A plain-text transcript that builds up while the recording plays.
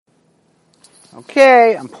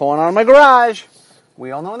Okay, I'm pulling out of my garage.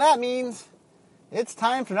 We all know what that means. It's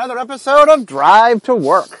time for another episode of Drive to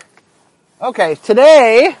Work. Okay,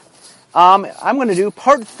 today I'm going to do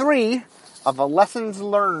part 3 of a lessons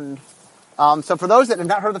learned. So for those that have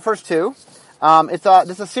not heard the first two, this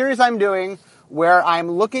is a series I'm doing where I'm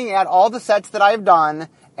looking at all the sets that I've done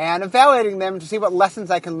and evaluating them to see what lessons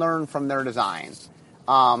I can learn from their design.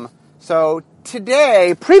 So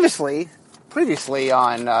today, previously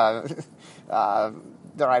on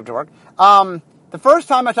Drive to Work, the first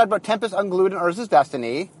time I talked about Tempest Unglued and Urza's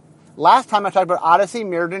Destiny. Last time I talked about Odyssey,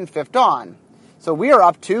 Mirrored, and Fifth Dawn. So we are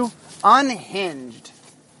up to Unhinged.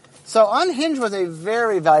 So Unhinged was a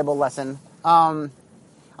very valuable lesson.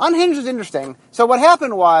 Unhinged was interesting. So what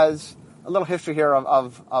happened was, a little history here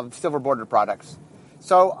of Silver Border products.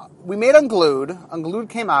 So we made Unglued. Unglued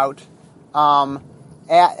came out.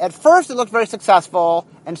 At first it looked very successful,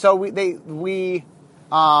 and so we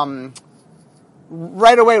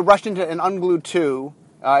right away rushed into an Unglued 2.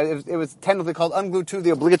 It was technically called Unglued 2, the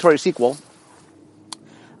obligatory sequel.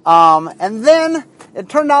 And then it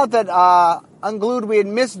turned out that Unglued, we had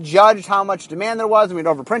misjudged how much demand there was, and we'd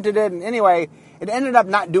overprinted it. And anyway, it ended up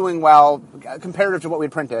not doing well comparative to what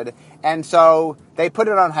we'd printed. And so they put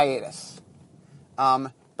it on hiatus.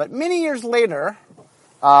 But many years later,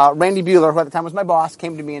 Randy Bueller, who at the time was my boss,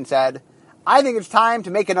 came to me and said, I think it's time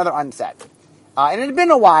to make another unset. And it had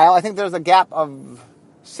been a while. I think there was a gap of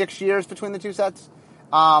 6 years between the two sets.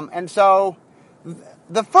 And so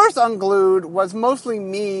the first Unglued was mostly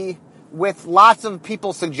me with lots of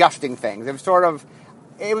people suggesting things. It was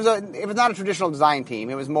it was not a traditional design team.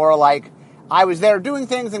 It was more like I was there doing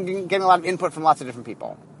things and getting a lot of input from lots of different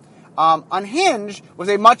people. Unhinged was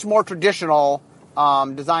a much more traditional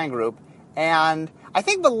design group. And I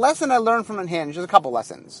think the lesson I learned from Unhinged is a couple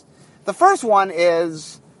lessons. The first one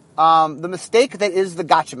is the mistake that is the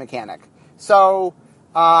gotcha mechanic. So,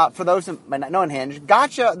 for those who might not know Unhinged,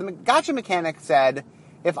 the gotcha mechanic said,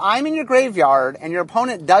 if I'm in your graveyard and your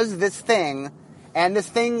opponent does this thing, and this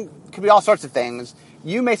thing could be all sorts of things,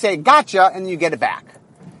 you may say gotcha and you get it back.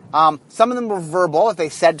 Some of them were verbal if they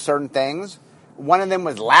said certain things. One of them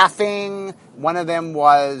was laughing. One of them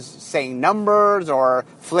was saying numbers or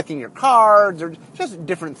flicking your cards or just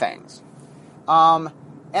different things.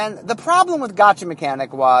 And the problem with gotcha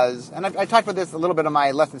mechanic was, and I talked about this a little bit on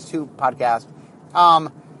my Lessons 2 podcast,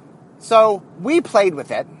 so we played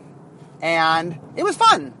with it, and it was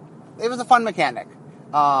fun. It was a fun mechanic.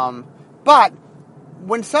 But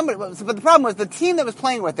the problem was the team that was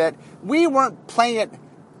playing with it, we weren't playing it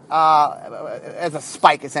as a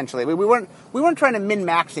spike, essentially. We weren't trying to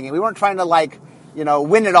min-maxing it. We weren't trying to,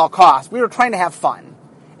 win at all costs. We were trying to have fun.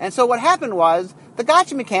 And so what happened was, the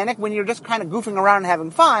gotcha mechanic, when you're just kind of goofing around and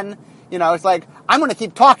having fun, it's like, I'm going to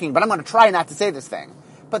keep talking, but I'm going to try not to say this thing.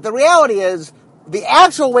 But the reality is, the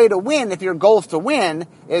actual way to win, if your goal is to win,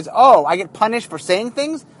 is, I get punished for saying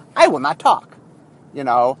things, I will not talk.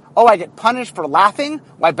 I get punished for laughing,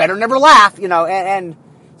 well, I better never laugh, and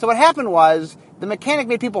so what happened was, the mechanic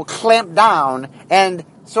made people clamp down and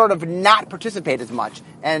sort of not participate as much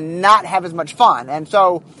and not have as much fun. And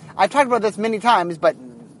so I've talked about this many times, but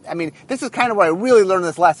this is kind of where I really learned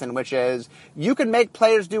this lesson, which is you can make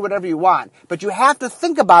players do whatever you want, but you have to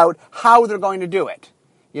think about how they're going to do it.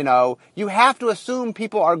 You have to assume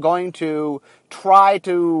people are going to try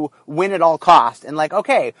to win at all costs. And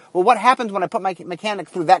what happens when I put my mechanic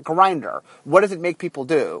through that grinder? What does it make people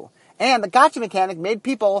do? And the gotcha mechanic made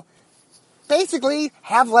people basically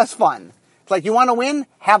have less fun. It's like, you want to win?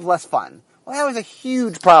 Have less fun. Well, that was a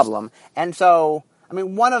huge problem. And so,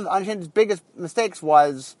 one of Unhinged's biggest mistakes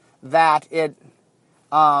was that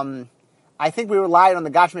I think we relied on the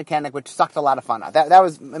gotcha mechanic, which sucked a lot of fun out. That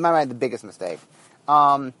was, in my mind, the biggest mistake.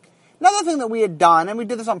 Another thing that we had done, and we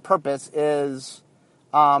did this on purpose, is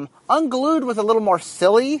Unglued was a little more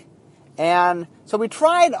silly. And so we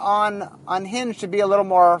tried on Unhinged to be a little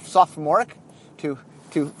more sophomoric, to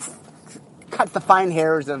cut the fine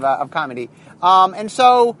hairs of comedy. And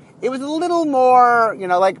so it was a little more,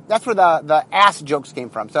 that's where the ass jokes came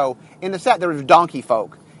from. So in the set, there was donkey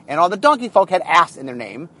folk. And all the donkey folk had ass in their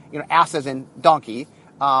name. Ass as in donkey.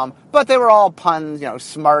 But they were all puns,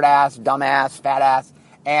 smart ass, dumb ass, fat ass.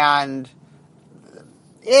 And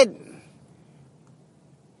in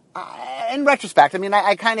retrospect,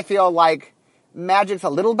 I kind of feel like Magic's a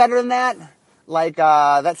little better than that.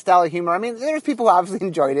 That style of humor. There's people who obviously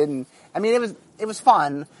enjoyed it. And, it was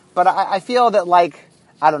fun. But I feel that,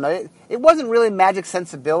 I don't know, it wasn't really Magic's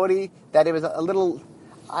sensibility, that it was a little...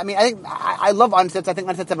 I love unsets. I think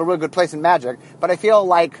unsets have a really good place in Magic. But I feel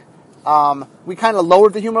like we kind of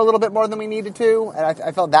lowered the humor a little bit more than we needed to. And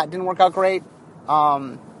I felt that didn't work out great.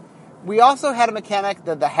 we also had a mechanic,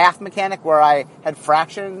 the half mechanic, where I had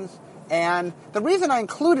fractions. And the reason I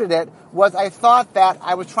included it was I thought that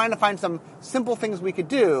I was trying to find some simple things we could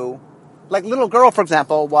do. Like Little Girl, for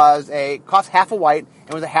example, cost half a white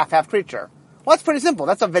and was a half-half creature. Well, that's pretty simple.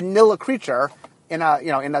 That's a vanilla creature in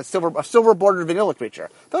a silver bordered vanilla creature.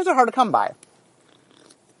 Those are hard to come by.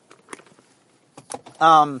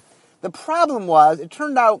 The problem was, it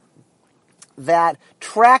turned out that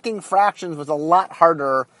tracking fractions was a lot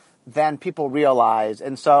harder than people realize.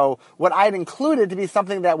 And so what I'd included to be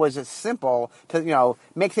something that was just simple to,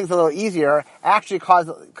 make things a little easier actually caused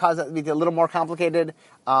it to be a little more complicated.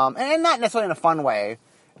 And not necessarily in a fun way.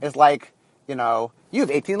 It's like, you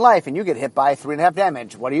have 18 life and you get hit by 3.5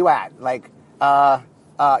 damage. What are you at? And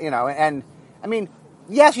I mean,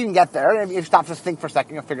 yes, you can get there. If you stop to think for a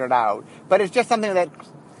second, you'll figure it out. But it's just something that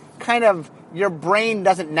kind of your brain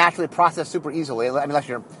doesn't naturally process super easily, unless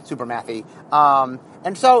you're super mathy.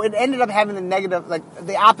 And so it ended up having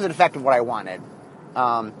the opposite effect of what I wanted.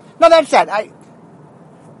 Now that said,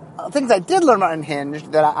 things I did learn about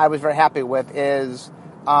Unhinged that I was very happy with is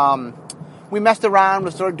we messed around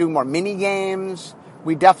with sort of doing more mini games.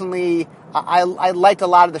 We definitely I liked a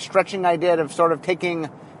lot of the stretching I did of sort of taking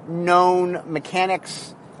known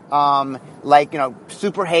mechanics,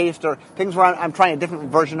 super haste or things where I'm trying a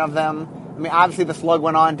different version of them. I mean, obviously the slug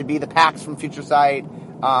went on to be the Pax from Future Sight,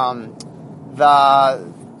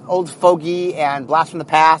 the Old Fogey and Blast from the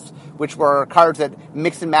Past, which were cards that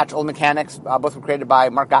mix and match old mechanics. Both were created by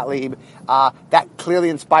Mark Gottlieb. That clearly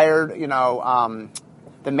inspired,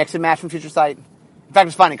 the mix and match from Future Sight. In fact,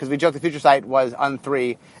 it's funny because we joked the Future Sight was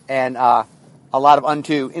Un-3 and a lot of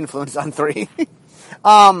Un-2 influenced Un-3.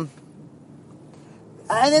 And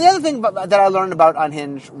then the other thing that I learned about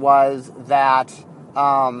Unhinged was that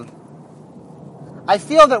I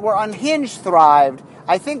feel that where Unhinged thrived,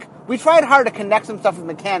 I think we tried hard to connect some stuff with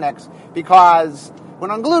mechanics because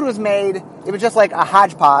when Unglued was made, it was just like a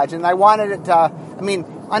hodgepodge, and I wanted it to,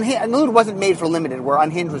 Unglued wasn't made for Limited, where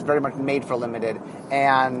Unhinged was very much made for Limited,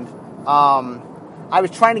 and I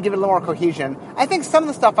was trying to give it a little more cohesion. I think some of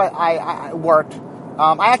the stuff I worked.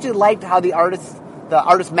 I actually liked how the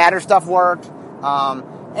Artist Matter stuff worked.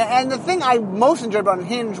 And the thing I most enjoyed about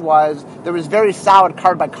Unhinged was there was very solid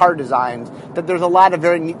card-by-card designs, that there's a lot of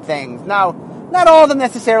very neat things. Now, not all of them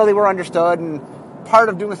necessarily were understood, and part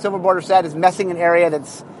of doing a silver border set is messing an area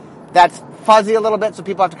that's fuzzy a little bit, so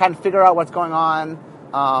people have to kind of figure out what's going on.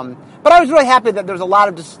 But I was really happy that there's a lot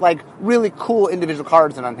of just, really cool individual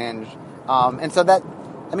cards in Unhinged. And so the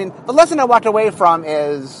lesson I walked away from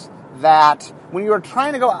is that when you're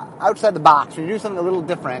trying to go outside the box, when you do something a little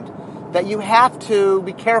different, that you have to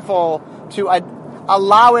be careful to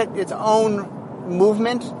allow it its own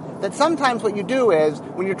movement. That sometimes what you do is,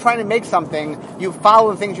 when you're trying to make something, you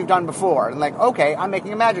follow the things you've done before. And okay, I'm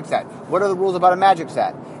making a magic set. What are the rules about a magic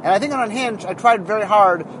set? And I think on Unhinged, I tried very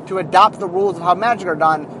hard to adopt the rules of how magic are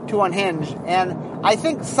done to Unhinged. And I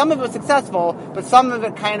think some of it was successful, but some of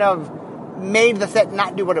it kind of made the set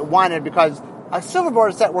not do what it wanted, because a silver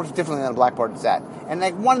border set works differently than a black border set. And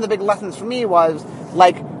one of the big lessons for me was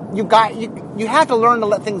you have to learn to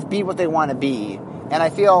let things be what they want to be. And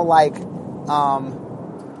I feel like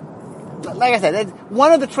I said,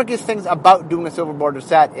 one of the trickiest things about doing a silver border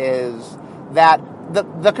set is that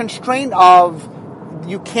the constraint of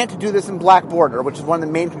you can't do this in black border, which is one of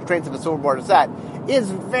the main constraints of a silver border set, is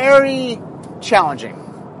very challenging.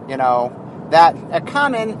 That at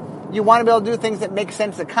common, you want to be able to do things that make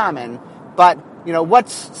sense at common, but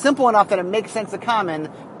what's simple enough that it makes sense at common,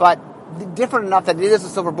 but different enough that it is a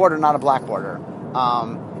silver border, not a black border.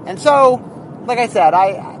 And so, like I said,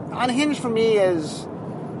 Unhinged for me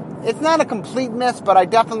it's not a complete miss, but I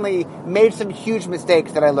definitely made some huge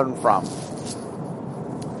mistakes that I learned from.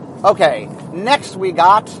 Okay, next we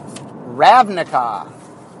got Ravnica.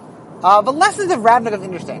 The lessons of Ravnica is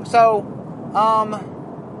interesting. So,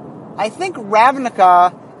 I think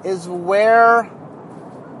Ravnica is where...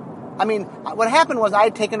 what happened was I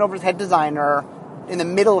had taken over as head designer in the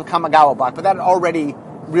middle of Kamigawa block, but that had already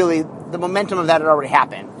really... the momentum of that had already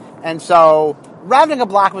happened. And so, Ravnica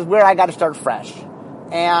block was where I got to start fresh.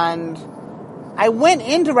 And I went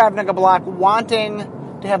into Ravnica block wanting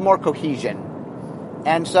to have more cohesion.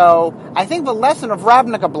 And so I think the lesson of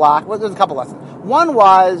Ravnica block, well, there's a couple lessons. One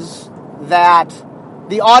was that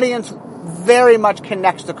the audience very much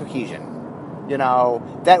connects to cohesion.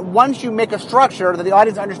 That once you make a structure, that the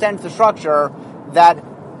audience understands the structure, that,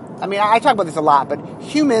 I talk about this a lot, but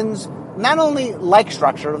humans not only like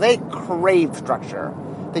structure, they crave structure.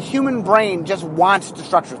 The human brain just wants to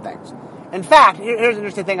structure things. In fact, here's an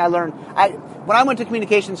interesting thing I learned. When I went to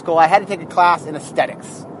communication school, I had to take a class in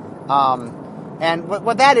aesthetics. And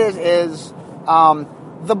what that is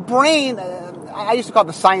the brain, I used to call it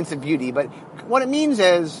the science of beauty, but what it means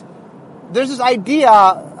is there's this idea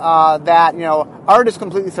that, art is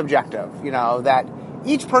completely subjective, that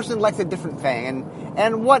each person likes a different thing.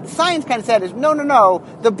 And what science kind of said is, no,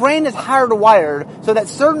 the brain is hardwired so that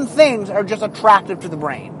certain things are just attractive to the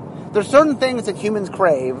brain. There's certain things that humans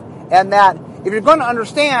crave, and that if you're going to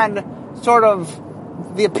understand sort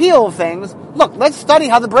of the appeal of things, look, let's study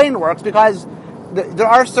how the brain works, because there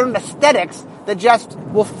are certain aesthetics that just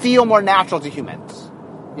will feel more natural to humans,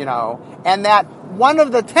 and that one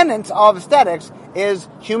of the tenets of aesthetics is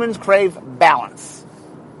humans crave balance.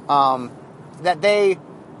 They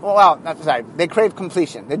crave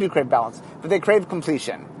completion. They do crave balance, but they crave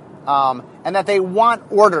completion, and that they want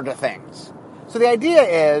order to things. So the idea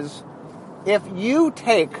is, if you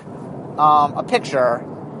take a picture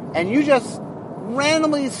and you just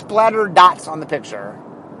randomly splatter dots on the picture,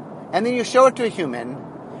 and then you show it to a human,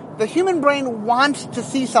 the human brain wants to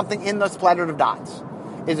see something in those splattered dots.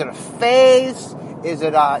 Is it a face? Is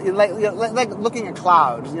it like looking at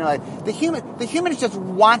clouds? The humans just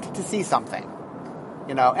want to see something.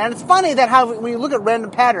 And it's funny that how when you look at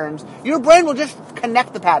random patterns, your brain will just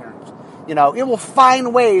connect the patterns. It will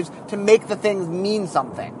find ways to make the things mean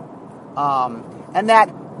something. And that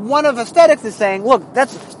one of aesthetics is saying, look,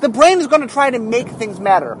 the brain is going to try to make things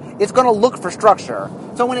matter. It's going to look for structure.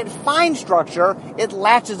 So when it finds structure, it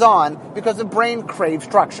latches on because the brain craves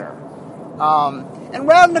structure. And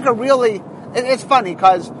Ravnica really, it's funny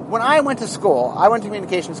because when I went to school, I went to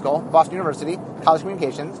communication school, Boston University, College of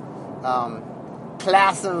Communications,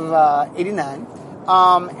 class of 89,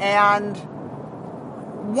 and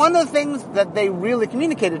one of the things that they really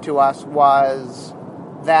communicated to us was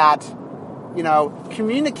that,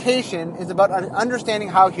 communication is about understanding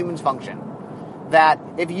how humans function. That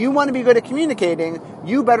if you want to be good at communicating,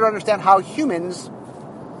 you better understand how humans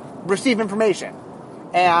receive information.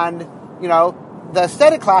 And, the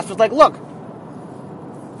aesthetic class was like, look,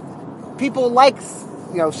 people like,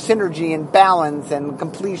 synergy and balance and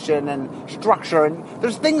completion and structure, and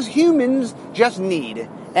there's things humans just need.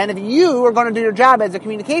 And if you are going to do your job as a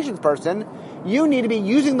communications person, you need to be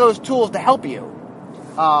using those tools to help you.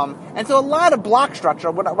 And so a lot of block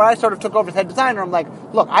structure, when I sort of took over as head designer, I'm like,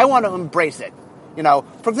 look, I want to embrace it.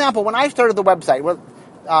 For example, when I started the website,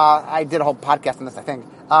 I did a whole podcast on this, I think,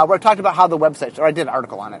 where I talked about how the website, or I did an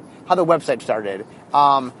article on it, how the website started.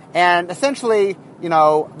 And essentially,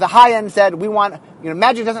 the high end said, we want,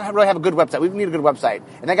 Magic doesn't really have a good website. We need a good website.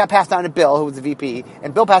 And that got passed down to Bill, who was the VP,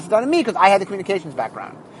 and Bill passed it down to me because I had the communications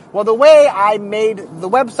background. Well, the way I made the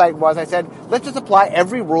website was I said, let's just apply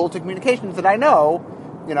every rule to communications that I know,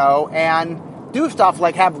 and do stuff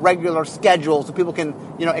like have regular schedules so people can,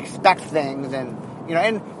 expect things and,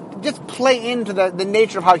 and just play into the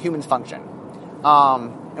nature of how humans function.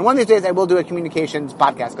 And one of these days I will do a communications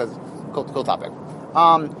podcast because cool topic.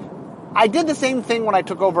 I did the same thing when I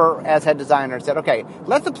took over as head designer and said, okay,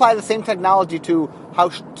 let's apply the same technology to how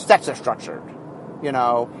sets are structured,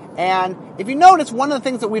 And if you notice, one of the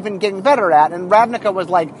things that we've been getting better at, and Ravnica was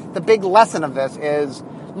like the big lesson of this, is,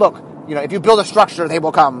 look, if you build a structure, they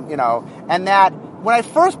will come, And that when I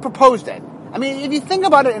first proposed it, I mean, if you think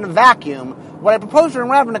about it in a vacuum, what I proposed in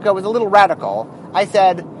Ravnica was a little radical. I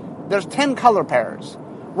said, there's 10 color pairs.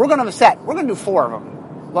 We're going to have a set. We're going to do 4 of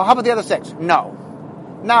them. Well, how about the other 6? No.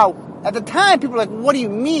 Now, at the time, people were like, what do you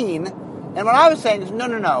mean? And what I was saying is,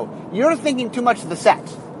 no. You're thinking too much of the set.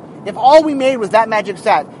 If all we made was that magic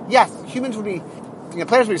set, yes, humans would be,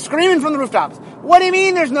 players would be screaming from the rooftops. What do you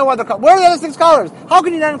mean there's no other color? Where are the other 6 colors? How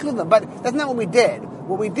can you not include them? But that's not what we did.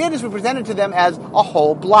 What we did is we presented to them as a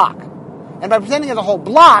whole block. And by presenting as a whole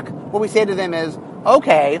block, what we say to them is,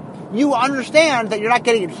 okay, you understand that you're not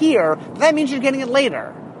getting it here, but that means you're getting it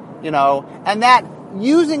later. And that,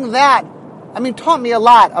 using that, taught me a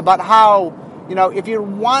lot about how, if you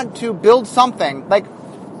want to build something, like,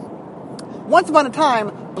 once upon a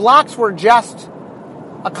time, blocks were just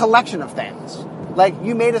a collection of things. Like,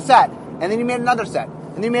 you made a set, and then you made another set,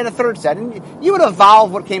 and then you made a third set, and you would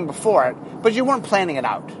evolve what came before it, but you weren't planning it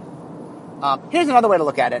out. Here's another way to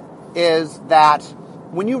look at it, is that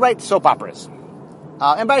when you write soap operas,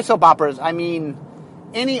 and by soap operas, I mean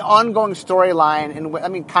any ongoing storyline,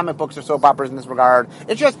 and comic books are soap operas in this regard.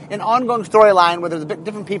 It's just an ongoing storyline where there's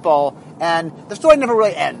different people, and the story never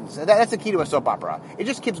really ends. That's the key to a soap opera. It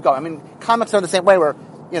just keeps going. Comics are the same way, where,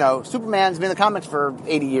 Superman's been in the comics for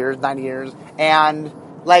 80 years, 90 years, and,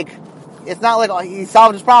 it's not like he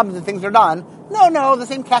solved his problems and things are done. No, the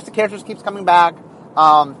same cast of characters keeps coming back.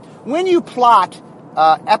 When you plot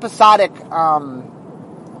episodic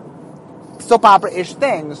soap opera-ish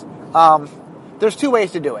things, there's 2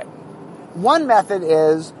 ways to do it. One method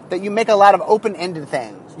is that you make a lot of open-ended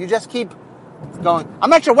things. You just keep going, I'm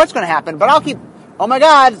not sure what's going to happen, but I'll keep, oh my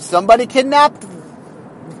God, somebody kidnapped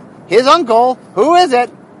his uncle. Who is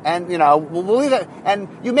it? And, we'll leave it. And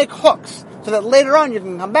you make hooks so that later on you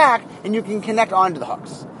can come back and you can connect onto the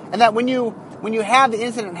hooks. And that when you have the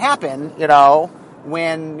incident happen,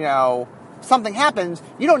 when, something happens,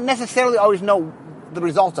 you don't necessarily always know the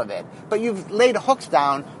results of it. But you've laid hooks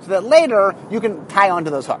down so that later you can tie onto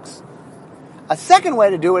those hooks. A second way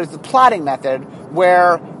to do it is the plotting method,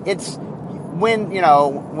 where it's when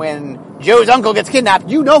Joe's uncle gets kidnapped,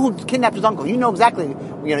 you know who kidnapped his uncle. You know exactly,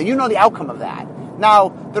 you know the outcome of that. Now,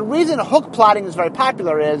 the reason hook plotting is very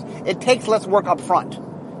popular is it takes less work up front.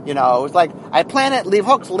 It's like, I plan it, leave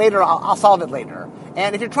hooks, later I'll solve it later.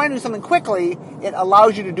 And if you're trying to do something quickly, it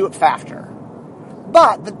allows you to do it faster.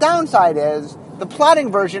 But the downside is, the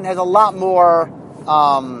plotting version has a lot more,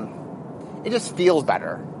 it just feels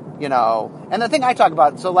better, And the thing I talk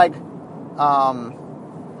about, so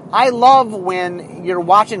I love when you're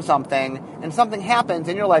watching something and something happens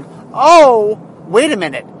and you're like, oh, wait a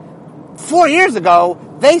minute. 4 years ago,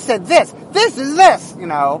 they said this. This is this,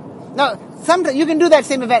 Now, sometimes you can do that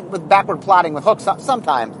same event with backward plotting with hooks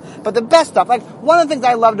sometimes. But the best stuff, one of the things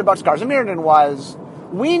I loved about Scars of Mirrodin was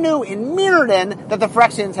we knew in Mirrodin that the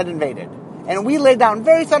Phyrexians had invaded. And we laid down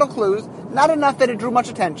very subtle clues, not enough that it drew much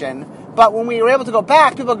attention. But when we were able to go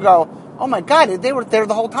back, people would go, oh my God, they were there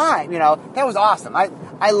the whole time. That was awesome.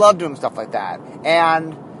 I love doing stuff like that.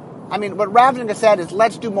 And, what Ravnica said is,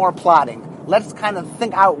 let's do more plotting. Let's kind of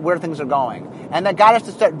think out where things are going. And that got us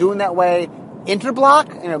to start doing that way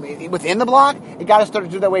interblock, within the block. It got us started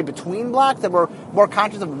to do that way between blocks, that we're more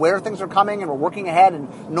conscious of where things are coming and we're working ahead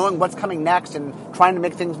and knowing what's coming next and trying to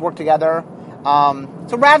make things work together.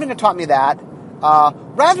 So Ravnica taught me that.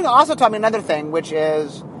 Ravnica also taught me another thing, which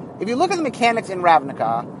is, if you look at the mechanics in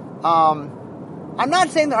Ravnica, I'm not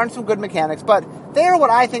saying there aren't some good mechanics, but they are what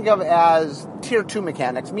I think of as Tier 2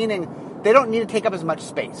 mechanics, meaning they don't need to take up as much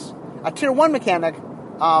space. A Tier 1 mechanic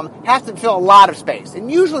has to fill a lot of space.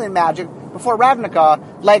 And usually in Magic, before Ravnica,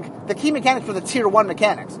 the key mechanics were the Tier 1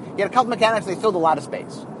 mechanics. You had a couple mechanics, they filled a lot of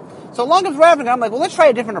space. So along with Ravnica, I'm like, well, let's try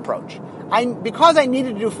a different approach. Because I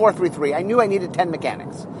needed to do 4-3-3, I knew I needed 10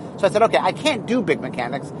 mechanics. So I said, okay, I can't do big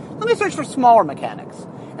mechanics. Let me search for smaller mechanics.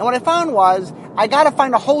 And what I found was, I got to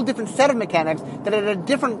find a whole different set of mechanics that had a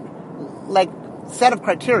different, set of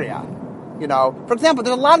criteria. For example,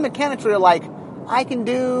 there's a lot of mechanics where you're like, I can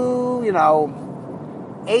do,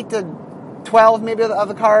 8 to 12 maybe of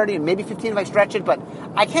the card, and maybe 15 if I stretch it, but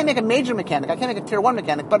I can't make a major mechanic. I can't make a Tier 1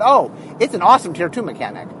 mechanic, but it's an awesome Tier 2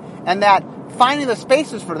 mechanic. And that finding the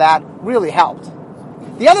spaces for that really helped.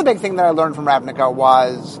 The other big thing that I learned from Ravnica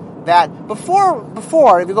was that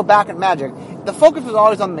before, if you go back at Magic, the focus was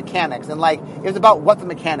always on the mechanics, and it was about what the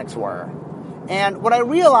mechanics were. And what I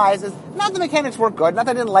realized is, not the mechanics weren't good, not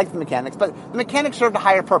that I didn't like the mechanics, but the mechanics served a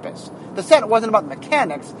higher purpose. The set wasn't about the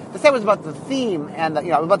mechanics, the set was about the theme and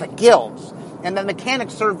about the guilds. And the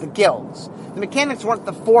mechanics served the guilds. The mechanics weren't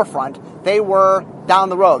the forefront, they were down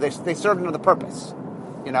the road. They served another purpose.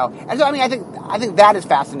 And so I think that is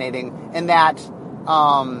fascinating, in that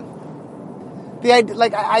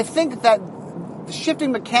I think that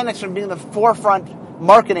shifting mechanics from being the forefront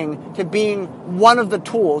marketing to being one of the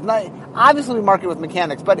tools. Now, obviously we market with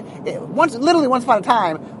mechanics, but once upon a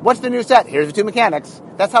time, what's the new set? Here's the 2 mechanics.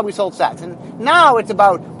 That's how we sold sets. And now it's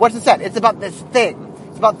about, what's the set? It's about this thing.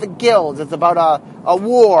 It's about the guilds. It's about a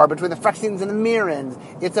war between the Phyrexians and the Mirrans.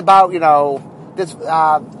 It's about, this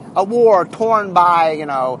a war torn by,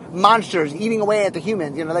 monsters eating away at the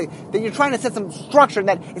humans. That you're trying to set some structure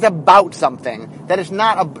that is about something. That is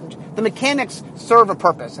not the mechanics serve a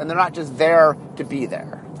purpose, and they're not just there to be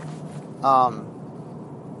there.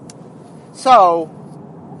 So,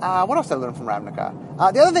 what else did I learn from Ravnica?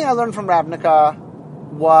 The other thing I learned from Ravnica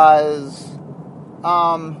was,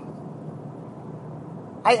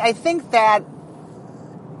 I think that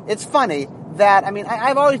it's funny that,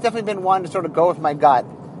 I've always definitely been one to sort of go with my gut.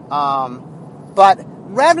 But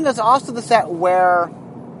Ravnica is also the set where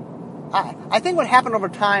I think what happened over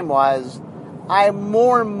time was I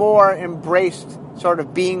more and more embraced sort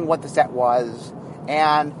of being what the set was.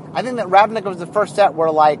 And I think that Ravnica was the first set where,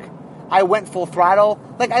 I went full throttle.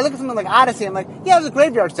 I look at something like Odyssey, I'm like, yeah, it was a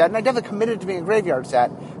graveyard set, and I definitely committed to being a graveyard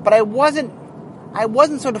set. But I wasn't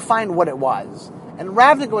so defined what it was. And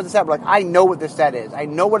Ravnica was a set where, I know what this set is. I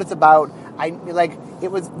know what it's about.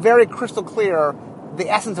 It was very crystal clear the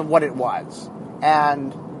essence of what it was.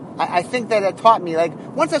 And I think that it taught me,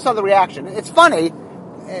 once I saw the reaction, it's funny,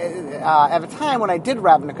 at the time when I did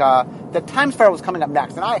Ravnica, the Time Spiral was coming up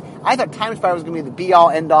next. And I thought Time Spiral was going to be the be-all,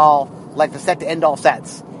 end-all, the set-to-end-all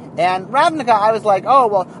sets. And Ravnica, I was like, oh,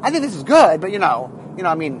 well, I think this is good, but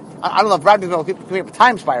I mean, I don't know if Ravnica will keep up with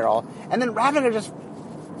Time Spiral. And then Ravnica just,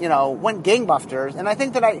 went gangbusters. And I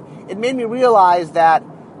think that it made me realize that,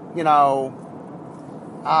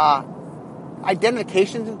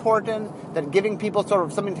 identification is important, that giving people sort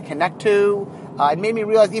of something to connect to. It made me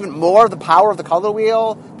realize even more the power of the color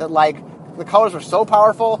wheel, that, like, the colors were so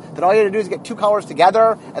powerful that all you had to do is get two colors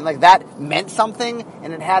together, and, like, that meant something,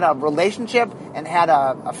 and it had a relationship, and had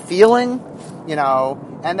a feeling,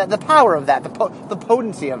 and the power of that, the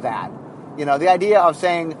potency of that. The idea of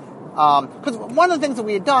saying, because one of the things that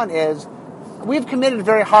we had done is we've committed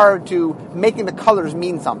very hard to making the colors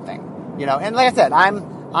mean something, and like I said,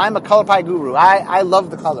 I'm a color pie guru. I love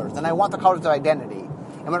the colors, and I want the colors of identity.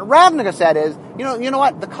 And what Ravnica said is, you know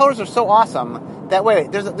what? The colors are so awesome that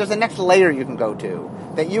there's a next layer you can go to,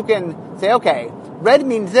 that you can say, okay, red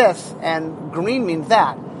means this and green means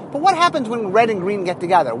that. But what happens when red and green get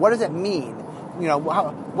together? What does it mean?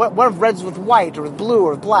 What if red's with white or with blue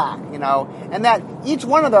or with black? And that each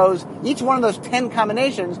one of those 10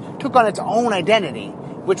 combinations took on its own identity,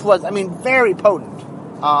 which was, very potent.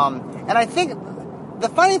 And I think the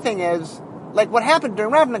funny thing is, like, what happened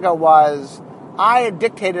during Ravnica was I had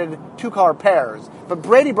dictated two-color pairs, but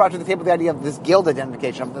Brady brought to the table the idea of this guild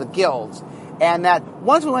identification, of the guilds. And that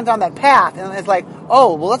once we went down that path, and it's like,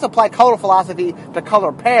 oh, well, let's apply color philosophy to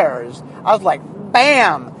color pairs, I was like,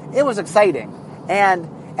 bam! It was exciting. And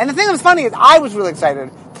the thing that was funny is I was really excited.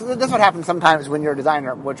 That's what happens sometimes when you're a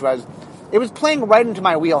designer, which was, it was playing right into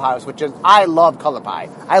my wheelhouse, which is, I love color pie.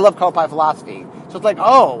 I love color pie philosophy. So it's like,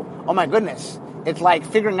 oh my goodness. It's like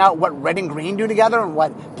figuring out what red and green do together and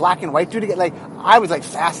what black and white do together. Like, I was, like,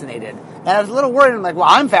 fascinated. And I was a little worried. I'm like, well,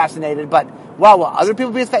 I'm fascinated, but, well, will other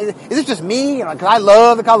people be as fascinated? Is this just me? Because I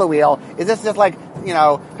love the color wheel. Is this just like,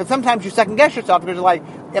 because sometimes you second guess yourself because you're like,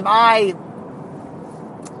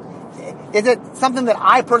 is it something that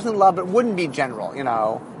I personally love but wouldn't be general,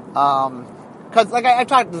 Because, like, I've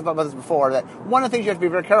talked about this before, that one of the things you have to be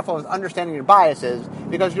very careful of is understanding your biases,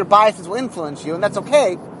 because your biases will influence you, and that's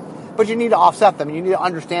okay. But you need to offset them. You need to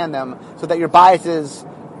understand them so that your biases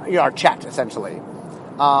are checked, essentially.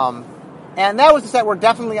 And that was the set where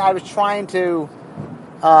definitely I was trying to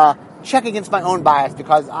check against my own bias,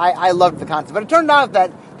 because I loved the concept. But it turned out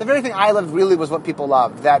that the very thing I loved really was what people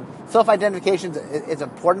loved, that self-identification is an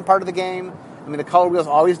important part of the game. The color wheel's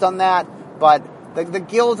always done that, but the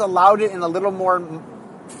guilds allowed it in a little more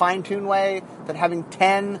fine-tuned way, that having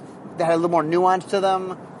 10 that had a little more nuance to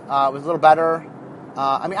them was a little better.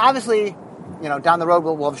 Obviously, down the road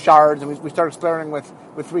we'll have shards, and we start experimenting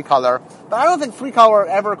with three-color. But I don't think three-color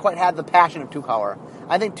ever quite had the passion of two-color.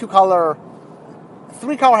 I think three-color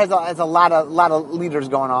has a lot of leaders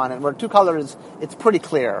going on, and where two-color it's pretty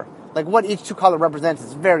clear. Like, what each two-color represents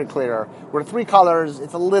is very clear. Where three colors,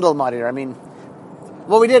 it's a little muddier.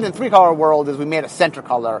 What we did in three-color world is we made a center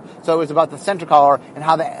color. So it was about the center color and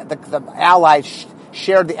how the allies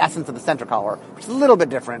shared the essence of the center color, which is a little bit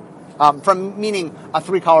different. From meaning a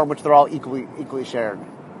three-color in which they're all equally shared.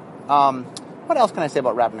 What else can I say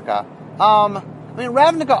about Ravnica?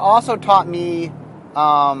 Ravnica also taught me,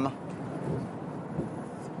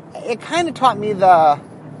 it kind of taught me the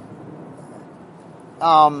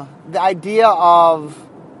idea of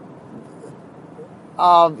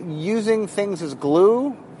using things as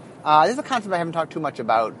glue. This is a concept I haven't talked too much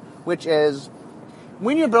about, which is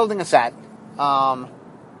when you're building a set,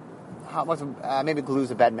 maybe glue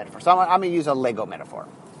is a bad metaphor. So I'm going to use a Lego metaphor.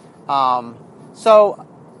 Although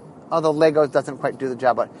Lego doesn't quite do the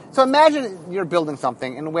job. So imagine you're building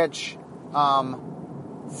something in which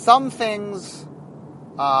some things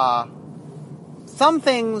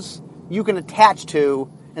you can attach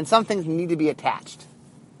to, and some things need to be attached.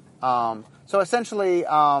 So essentially,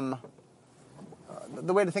 the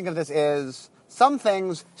way to think of this is some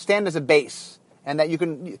things stand as a base, and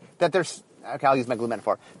there's. Okay, I'll use my glue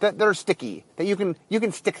metaphor. That they're sticky. That you can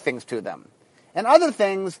stick things to them. And other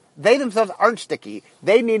things, they themselves aren't sticky.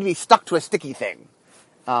 They need to be stuck to a sticky thing.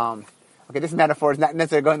 Okay, this metaphor is not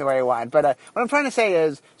necessarily going the way I want. But what I'm trying to say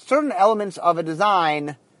is certain elements of a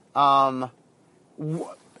design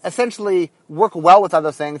essentially work well with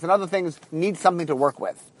other things, and other things need something to work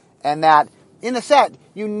with. And that in the set,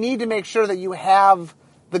 you need to make sure that you have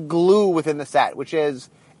the glue within the set, which is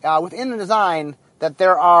within the design that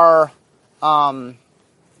there are... I'm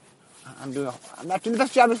not doing the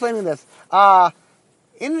best job explaining this.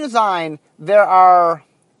 In the design, there are...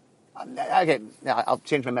 Okay, I'll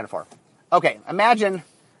change my metaphor. Okay, imagine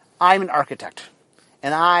I'm an architect,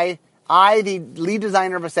 and I, the lead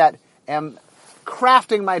designer of a set, am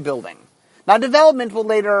crafting my building. Now, development will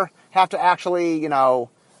later have to actually,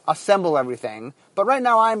 assemble everything. But right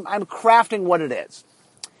now I'm crafting what it is.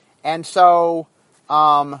 And so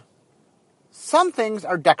some things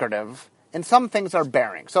are decorative and some things are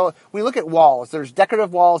bearing. So when we look at walls, there's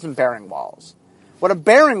decorative walls and bearing walls. What a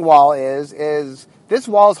bearing wall is this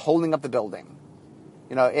wall is holding up the building.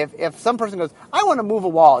 You know, if some person goes, I want to move a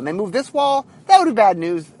wall, and they move this wall, that would be bad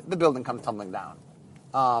news. The building comes tumbling down.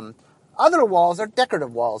 Other walls are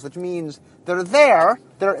decorative walls, which means they're there,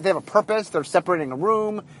 they have a purpose, they're separating a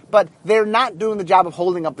room, but they're not doing the job of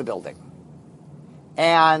holding up the building.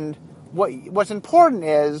 And what's important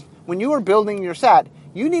is, when you are building your set,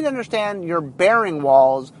 you need to understand your bearing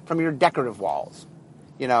walls from your decorative walls.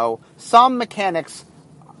 You know, some mechanics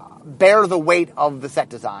bear the weight of the set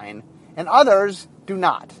design, and others do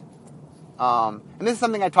not. And this is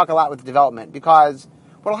something I talk a lot with development, because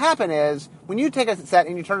what will happen is, when you take a set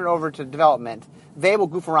and you turn it over to development, they will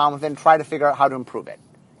goof around with it and try to figure out how to improve it.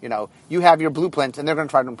 You know, you have your blueprints and they're going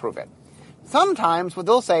to try to improve it. Sometimes what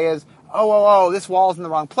they'll say is, this wall's in the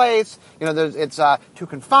wrong place, you know, it's too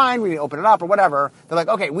confined, we need to open it up or whatever. They're like,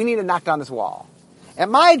 okay, we need to knock down this wall.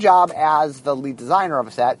 And my job as the lead designer of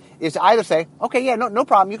a set is to either say, okay, yeah, no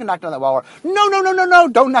problem, you can knock down that wall, or no,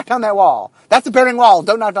 don't knock down that wall. That's a bearing wall,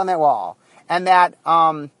 don't knock down that wall. And that,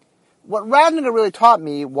 what Ravnica really taught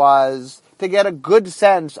me was to get a good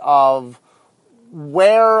sense of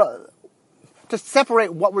to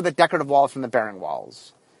separate what were the decorative walls from the bearing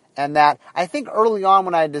walls. And that, I think early on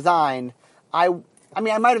when I designed, I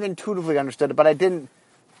might have intuitively understood it, but I didn't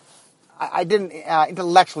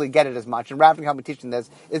intellectually get it as much. And Ravnica helped me teaching this,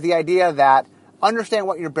 is the idea that understand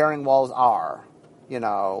what your bearing walls are, you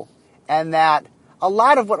know, and that a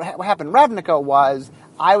lot of what happened in Ravnica was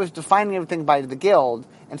I was defining everything by the guild.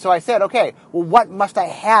 And so I said, okay, well, what must I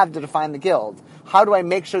have to define the guild? How do I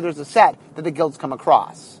make sure there's a set that the guilds come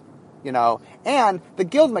across? You know, and the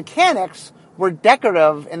guild mechanics were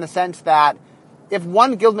decorative in the sense that if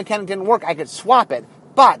one guild mechanic didn't work, I could swap it.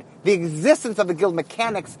 But the existence of the guild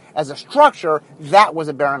mechanics as a structure, that was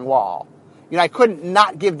a bearing wall. You know, I couldn't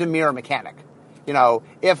not give Dimir a mechanic. You know,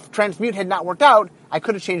 if transmute had not worked out, I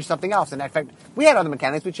could have changed something else. And in fact, we had other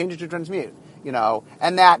mechanics, we changed it to transmute. You know,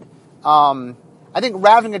 and that, I think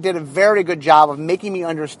Ravnica did a very good job of making me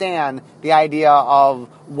understand the idea of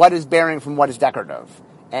what is bearing from what is decorative.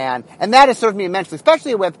 And that has served me immensely,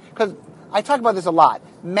 especially because I talk about this a lot.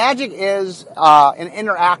 Magic is an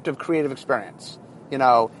interactive creative experience. You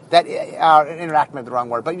know, that interactive is the wrong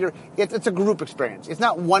word, but it's a group experience. It's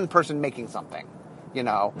not one person making something. You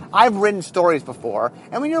know, I've written stories before,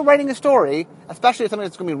 and when you're writing a story, especially something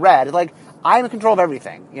that's going to be read, it's like, I'm in control of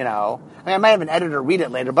everything, you know. I mean, I might have an editor read it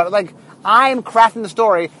later, but like, I'm crafting the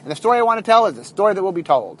story, and the story I want to tell is the story that will be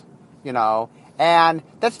told, you know. And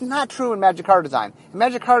that's not true in Magic Card Design. In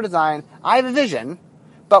Magic Card Design, I have a vision,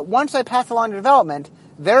 but once I pass along to development,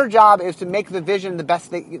 their job is to make the vision the best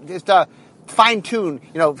thing, is to fine-tune,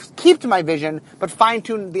 you know, keep to my vision, but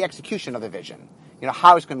fine-tune the execution of the vision, you know,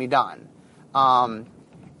 how it's going to be done. And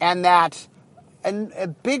a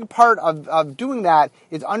big part of doing that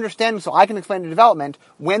is understanding, so I can explain to development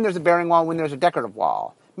when there's a bearing wall, when there's a decorative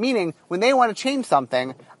wall. Meaning, when they want to change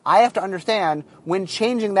something, I have to understand when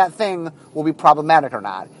changing that thing will be problematic or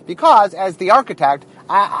not. Because, as the architect,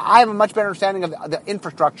 I have a much better understanding of the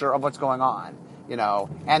infrastructure of what's going on, you know,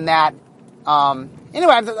 and that,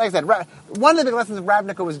 anyway, like I said, one of the big lessons of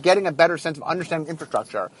Ravnica was getting a better sense of understanding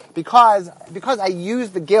infrastructure, because I use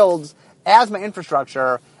the guilds as my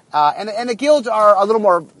infrastructure, and the guilds are a little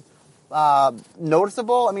more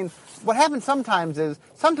noticeable. I mean, what happens sometimes is,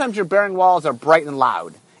 sometimes your bearing walls are bright and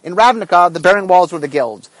loud. In Ravnica, the bearing walls were the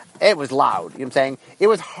guilds. It was loud, you know what I'm saying? It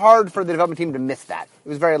was hard for the development team to miss that. It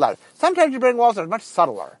was very loud. Sometimes your bearing walls are much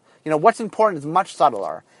subtler. You know, what's important is much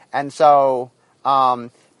subtler. And so,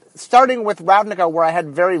 starting with Ravnica, where I had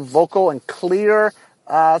very vocal and clear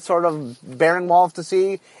sort of bearing walls to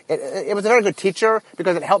see, it was a very good teacher,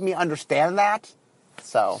 because it helped me understand that.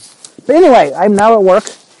 So, but anyway, I'm now at work,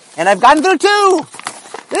 and I've gotten through 2!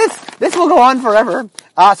 This will go on forever.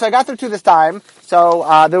 So I got through 2 this time,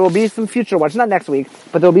 so there will be some future ones, not next week,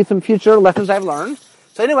 but there will be some future lessons I've learned.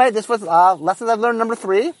 So anyway, this was Lessons I've Learned number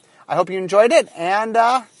 3. I hope you enjoyed it, and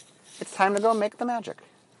it's time to go make the magic.